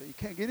window, but you say, you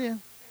can't get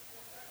in.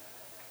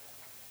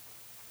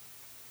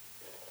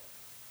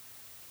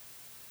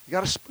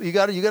 You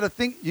gotta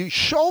think. You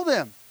show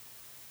them.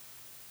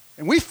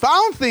 And we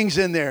found things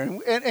in there,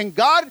 and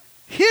God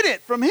hid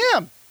it from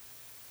him.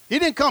 He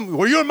didn't come.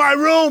 Were you in my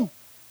room?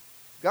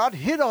 God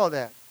hid all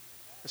that.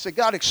 I said,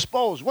 God,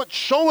 expose.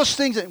 Show us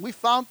things, and we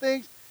found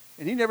things,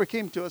 and He never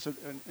came to us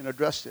and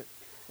addressed it.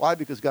 Why?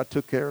 Because God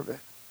took care of it.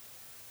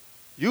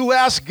 You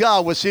ask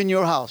God what's in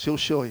your house, He'll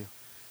show you.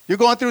 You're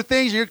going through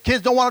things, and your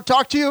kids don't want to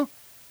talk to you.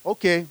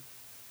 Okay,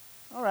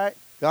 all right,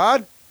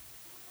 God.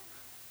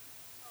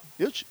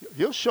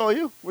 He'll show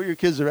you where your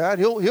kids are at.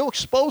 He'll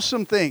expose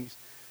some things.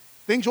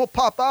 Things will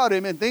pop out.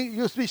 Amen.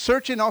 You'll be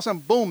searching, all of a sudden,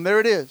 boom, there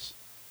it is.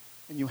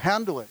 And you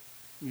handle it.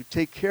 And you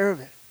take care of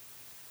it.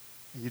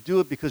 And you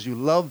do it because you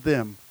love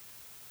them.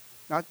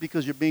 Not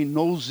because you're being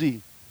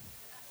nosy.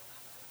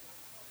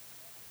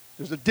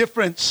 There's a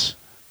difference.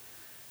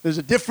 There's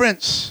a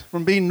difference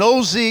from being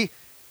nosy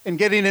and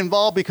getting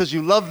involved because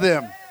you love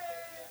them.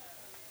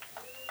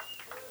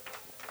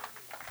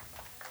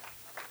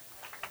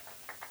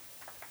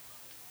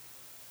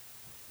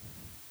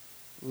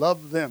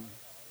 Love them.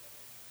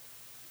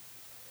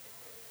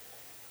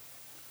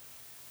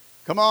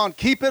 Come on,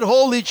 keep it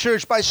holy,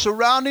 church, by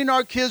surrounding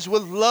our kids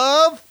with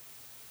love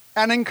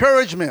and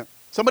encouragement.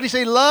 Somebody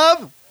say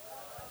love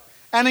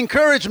and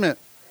encouragement.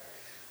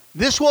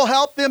 This will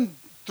help them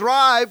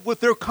thrive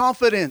with their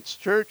confidence,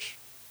 church.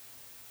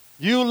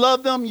 You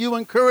love them, you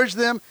encourage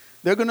them,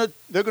 they're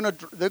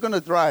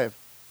gonna thrive.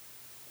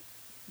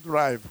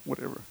 Thrive,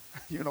 whatever.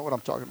 You know what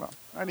I'm talking about.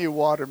 I need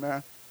water,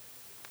 man.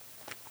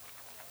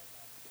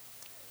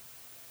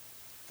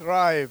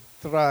 Thrive.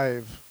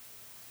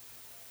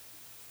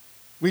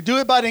 We do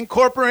it by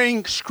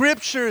incorporating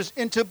scriptures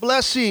into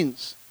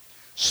blessings.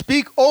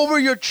 Speak over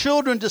your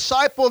children,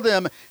 disciple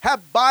them,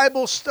 have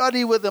Bible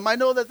study with them. I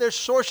know that there's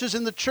sources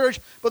in the church,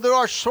 but there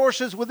are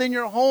sources within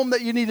your home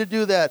that you need to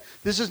do that.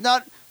 This is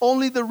not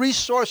only the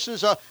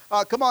resources.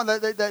 Come on,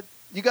 that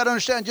you got to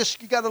understand.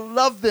 Just you got to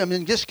love them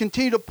and just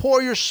continue to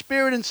pour your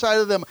spirit inside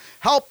of them.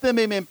 Help them,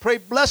 amen. Pray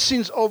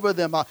blessings over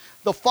them.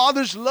 The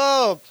Father's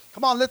love.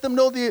 Come on, let them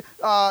know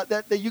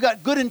that you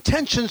got good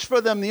intentions for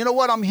them. You know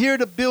what? I'm here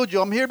to build you.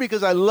 I'm here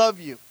because I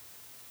love you.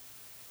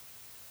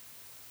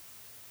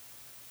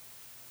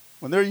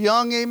 When they're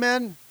young,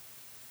 amen,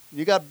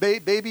 you got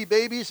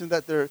babies and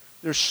that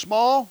they're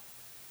small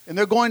and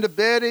they're going to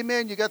bed,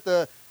 amen. You got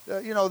the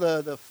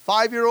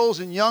 5-year-olds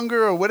and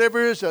younger or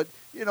whatever it is,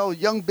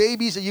 young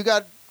babies that you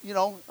got, I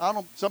don't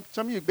know,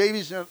 some of you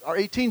babies are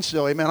 18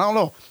 still, amen. I don't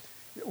know.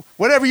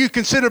 Whatever you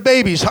consider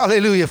babies,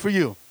 hallelujah for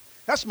you.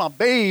 That's my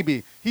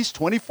baby. He's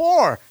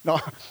 24.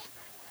 No.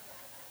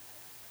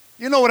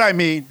 You know what I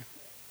mean.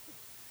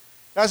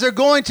 As they're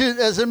going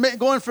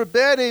for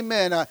bed,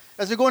 amen.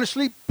 As they're going to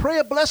sleep, pray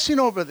a blessing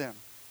over them.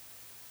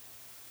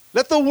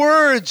 Let the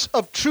words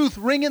of truth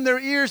ring in their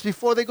ears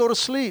before they go to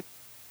sleep.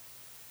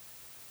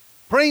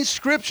 Praying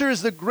Scripture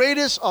is the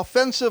greatest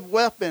offensive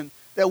weapon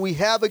that we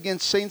have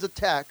against Satan's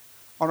attack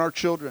on our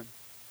children.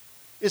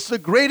 It's the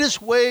greatest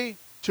way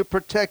to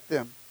protect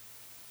them.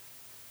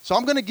 So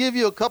I'm going to give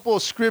you a couple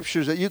of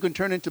scriptures that you can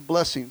turn into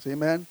blessings,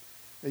 amen,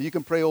 that you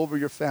can pray over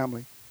your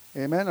family.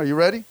 Amen. Are you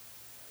ready?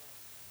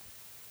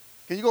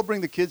 Can you go bring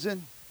the kids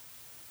in?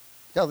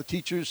 Tell the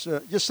teachers,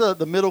 just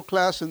the middle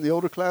class and the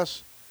older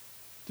class,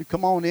 to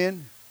come on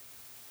in.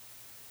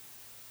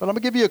 But I'm going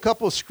to give you a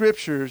couple of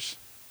scriptures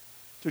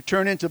to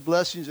turn into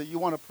blessings that you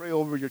want to pray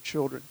over your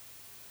children.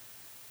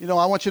 You know,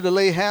 I want you to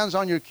lay hands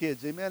on your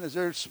kids. Amen. As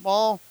they're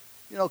small,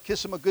 you know,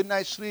 kiss them a good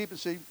night's sleep and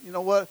say, you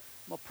know what, I'm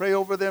going to pray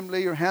over them.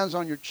 Lay your hands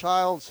on your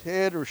child's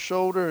head or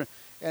shoulder.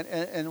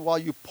 And while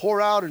you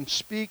pour out and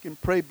speak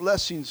and pray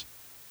blessings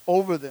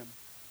over them.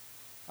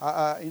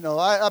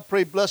 I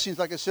pray blessings,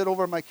 like I said,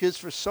 over my kids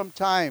for some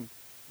time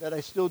that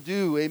I still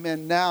do.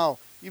 Amen. Now,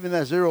 even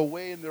as they're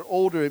away and they're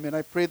older. Amen.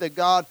 I pray that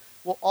God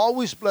will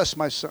always bless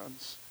my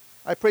sons.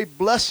 I pray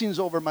blessings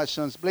over my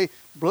sons,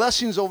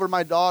 blessings over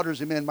my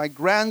daughters, amen, my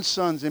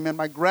grandsons, amen,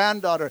 my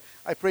granddaughter.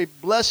 I pray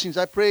blessings.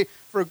 I pray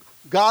for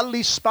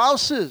godly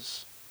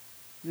spouses.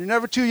 You're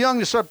never too young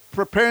to start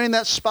preparing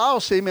that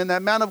spouse, amen,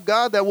 that man of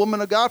God, that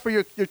woman of God for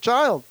your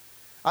child.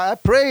 I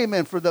pray,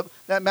 amen, for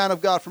that man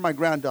of God for my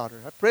granddaughter.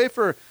 I pray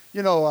for,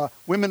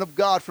 women of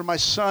God for my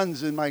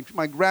sons and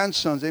my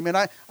grandsons, amen.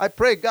 I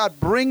pray, God,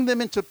 bring them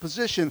into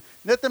position.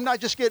 Let them not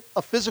just get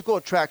a physical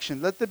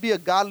attraction. Let there be a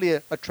godly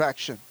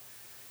attraction.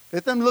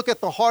 Let them look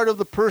at the heart of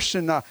the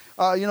person,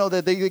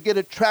 that they get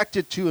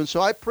attracted to. And so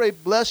I pray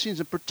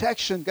blessings and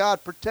protection.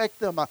 God, protect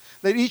them.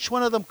 Let each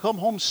one of them come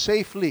home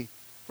safely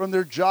from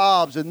their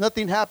jobs and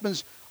nothing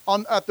happens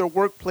at their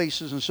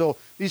workplaces. And so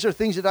these are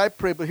things that I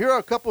pray. But here are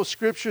a couple of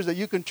scriptures that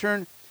you can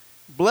turn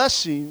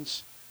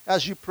blessings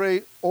as you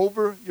pray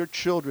over your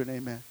children.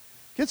 Amen.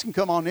 Kids can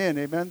come on in.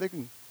 Amen. They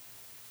can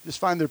just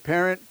find their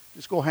parent.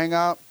 Just go hang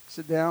out,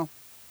 sit down.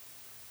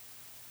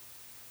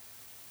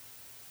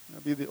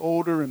 That'll be the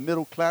older and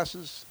middle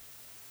classes.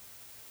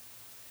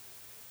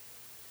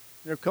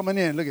 They're coming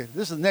in. Look at it.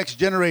 This is the next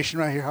generation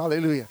right here.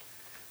 Hallelujah.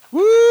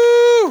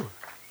 Woo!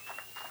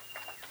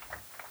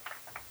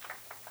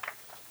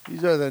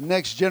 These are the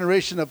next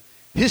generation of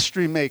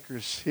history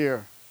makers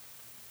here.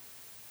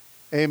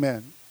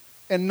 Amen.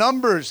 And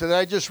Numbers that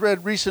I just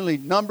read recently,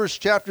 Numbers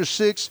chapter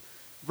 6,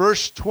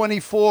 verse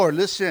 24.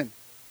 Listen.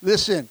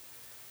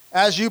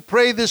 As you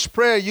pray this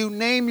prayer, you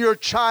name your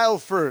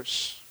child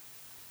first.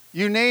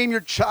 You name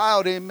your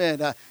child, amen.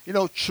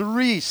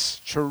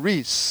 Charisse.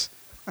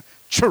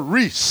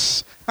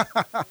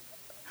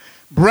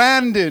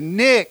 Brandon,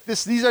 Nick.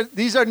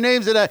 These are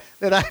names that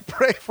I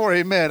pray for,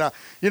 amen.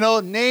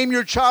 Name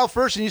your child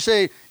first, and you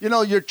say,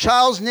 your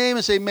child's name,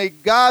 and say, may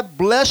God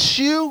bless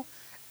you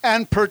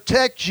and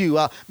protect you.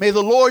 May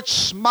the Lord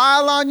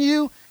smile on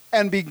you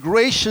and be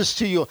gracious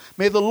to you.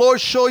 May the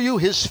Lord show you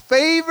His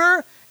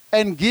favor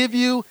and give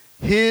you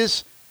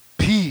His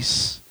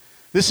peace.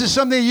 This is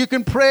something you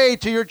can pray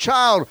to your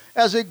child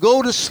as they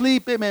go to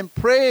sleep. Amen.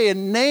 Pray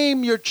and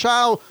name your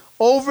child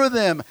over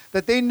them,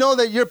 that they know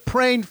that you're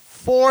praying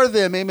for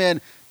them. Amen.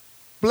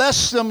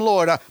 Bless them,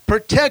 Lord.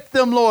 Protect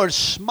them, Lord.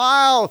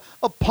 Smile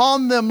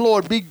upon them,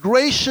 Lord. Be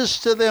gracious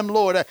to them,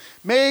 Lord.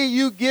 May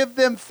you give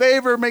them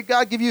favor. May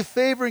God give you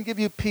favor and give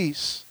you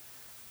peace.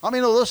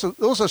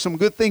 Those are some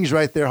good things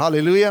right there.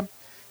 Hallelujah.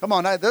 Come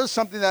on. That's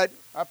something that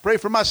I pray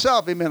for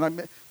myself.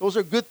 Amen. Those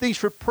are good things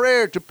for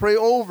prayer, to pray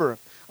over.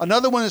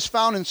 Another one is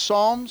found in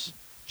Psalms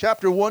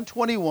chapter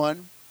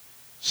 121,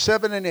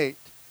 7 and 8.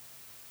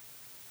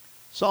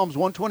 Psalms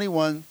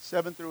 121,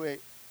 7 through 8.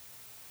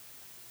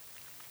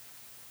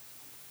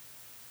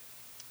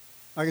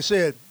 Like I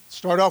said,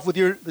 start off with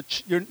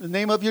the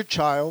name of your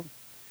child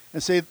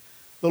and say,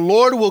 the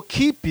Lord will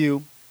keep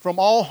you from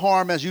all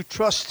harm as you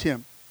trust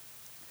Him.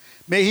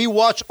 May He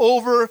watch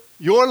over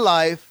your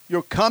life,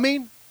 your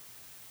coming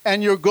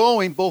and your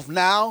going, both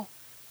now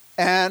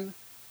and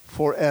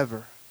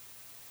forever.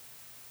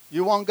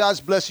 You want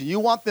God's blessing.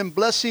 You want them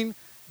blessing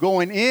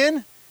going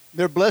in,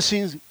 their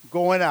blessings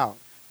going out.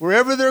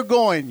 Wherever they're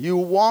going, you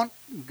want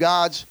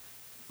God's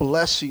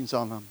blessings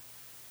on them.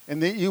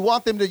 And you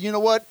want them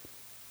to,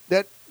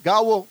 that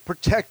God will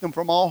protect them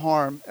from all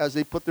harm as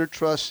they put their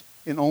trust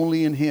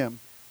only in Him.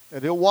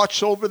 That He'll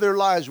watch over their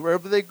lives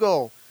wherever they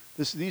go.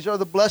 These are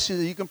the blessings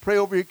that you can pray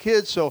over your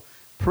kids. So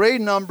pray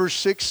Numbers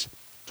 6,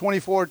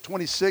 24,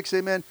 26,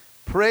 amen.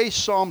 Pray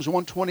Psalms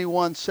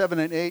 121, 7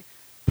 and 8.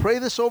 Pray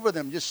this over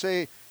them. Just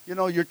say,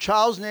 your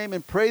child's name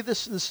and pray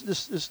this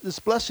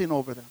blessing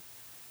over them.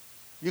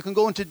 You can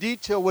go into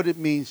detail what it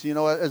means,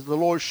 as the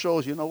Lord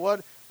shows. You know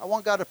what? I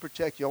want God to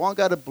protect you. I want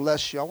God to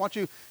bless you. I want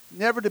you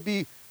never to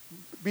be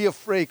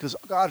afraid, because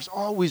God is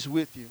always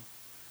with you.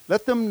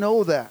 Let them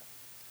know that.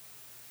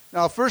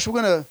 Now, first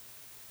we're going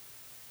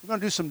to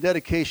do some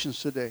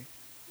dedications today.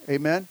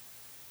 Amen.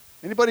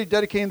 Anybody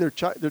dedicating their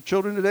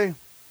children today?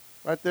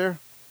 Right there.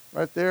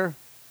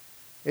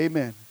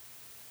 Amen.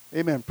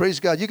 Amen. Praise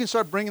God. You can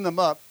start bringing them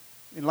up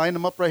and line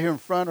them up right here in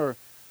front or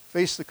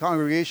face the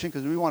congregation,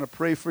 because we want to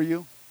pray for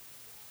you.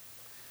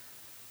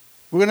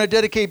 We're going to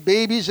dedicate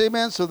babies,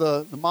 amen. So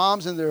the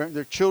moms and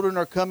their children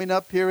are coming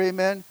up here,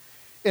 amen.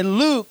 In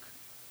Luke,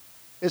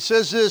 it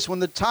says this: when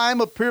the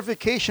time of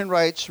purification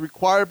rites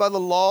required by the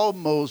law of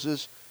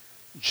Moses,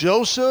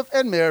 Joseph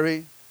and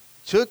Mary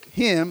took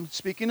him,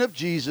 speaking of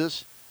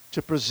Jesus,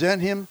 to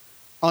present him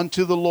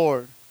unto the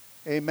Lord.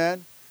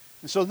 Amen.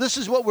 And so this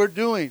is what we're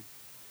doing.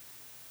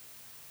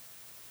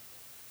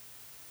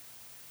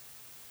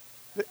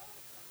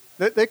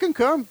 They can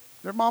come.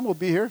 Their mom will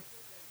be here.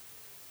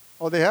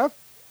 Oh, they have?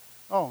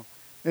 Oh,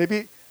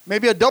 maybe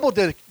a double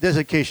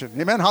dedication.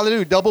 Amen.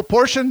 Hallelujah. Double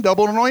portion,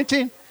 double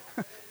anointing.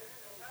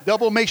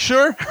 Double make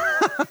sure.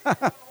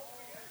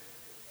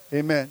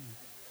 Amen.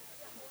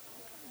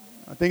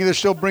 I think they're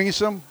still bringing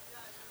some.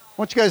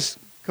 Why don't you guys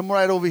come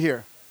right over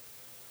here?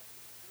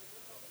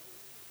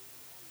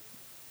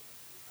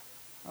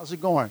 How's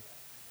it going?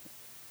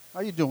 How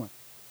you doing?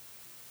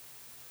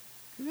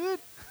 Good.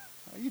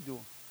 How you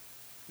doing?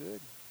 Good.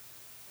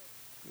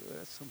 Good.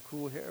 That's some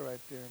cool hair right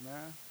there,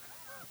 man.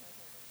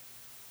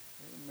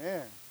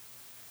 Amen.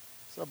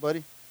 What's up,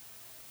 buddy?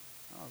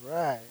 All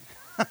right.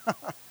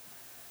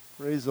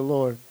 Praise the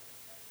Lord.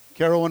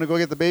 Carol, want to go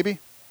get the baby?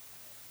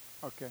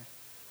 Okay.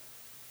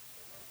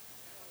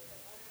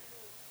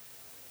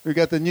 We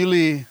got the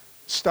newly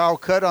style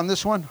cut on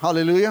this one.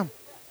 Hallelujah.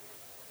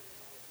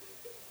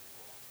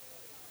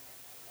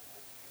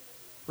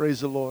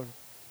 Praise the Lord.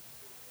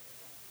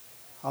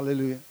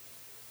 Hallelujah.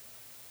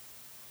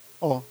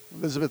 Oh,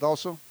 Elizabeth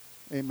also?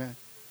 Amen.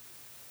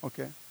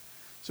 Okay.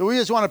 So we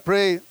just want to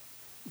pray,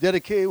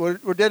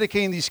 we're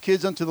dedicating these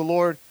kids unto the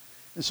Lord.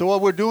 And so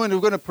what we're doing, we're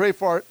going to pray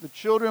for the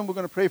children. We're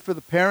going to pray for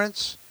the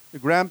parents, the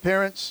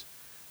grandparents.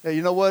 That,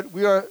 you know what?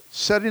 We are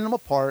setting them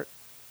apart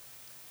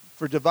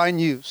for divine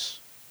use,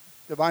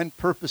 divine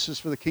purposes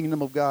for the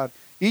kingdom of God.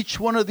 Each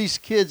one of these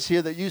kids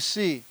here that you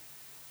see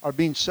are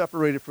being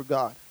separated for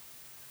God.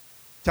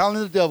 Telling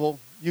the devil,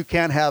 you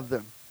can't have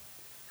them.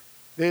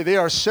 They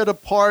are set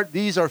apart.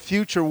 These are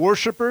future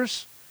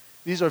worshipers.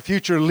 These are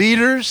future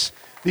leaders.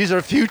 These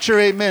are future,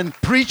 amen,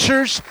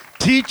 preachers,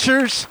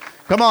 teachers.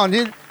 Come on.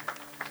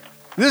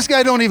 This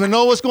guy don't even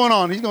know what's going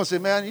on. He's going to say,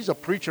 man, he's a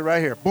preacher right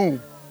here.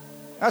 Boom.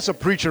 That's a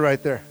preacher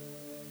right there.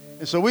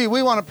 And so we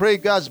want to pray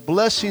God's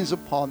blessings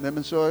upon them.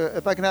 And so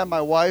if I can have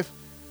my wife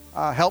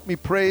help me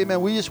pray,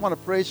 amen. We just want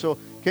to pray. So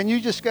can you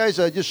just, guys,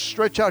 just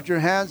stretch out your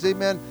hands,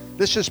 amen.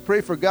 Let's just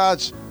pray for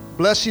God's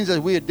blessings as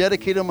we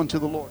dedicate them unto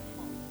the Lord.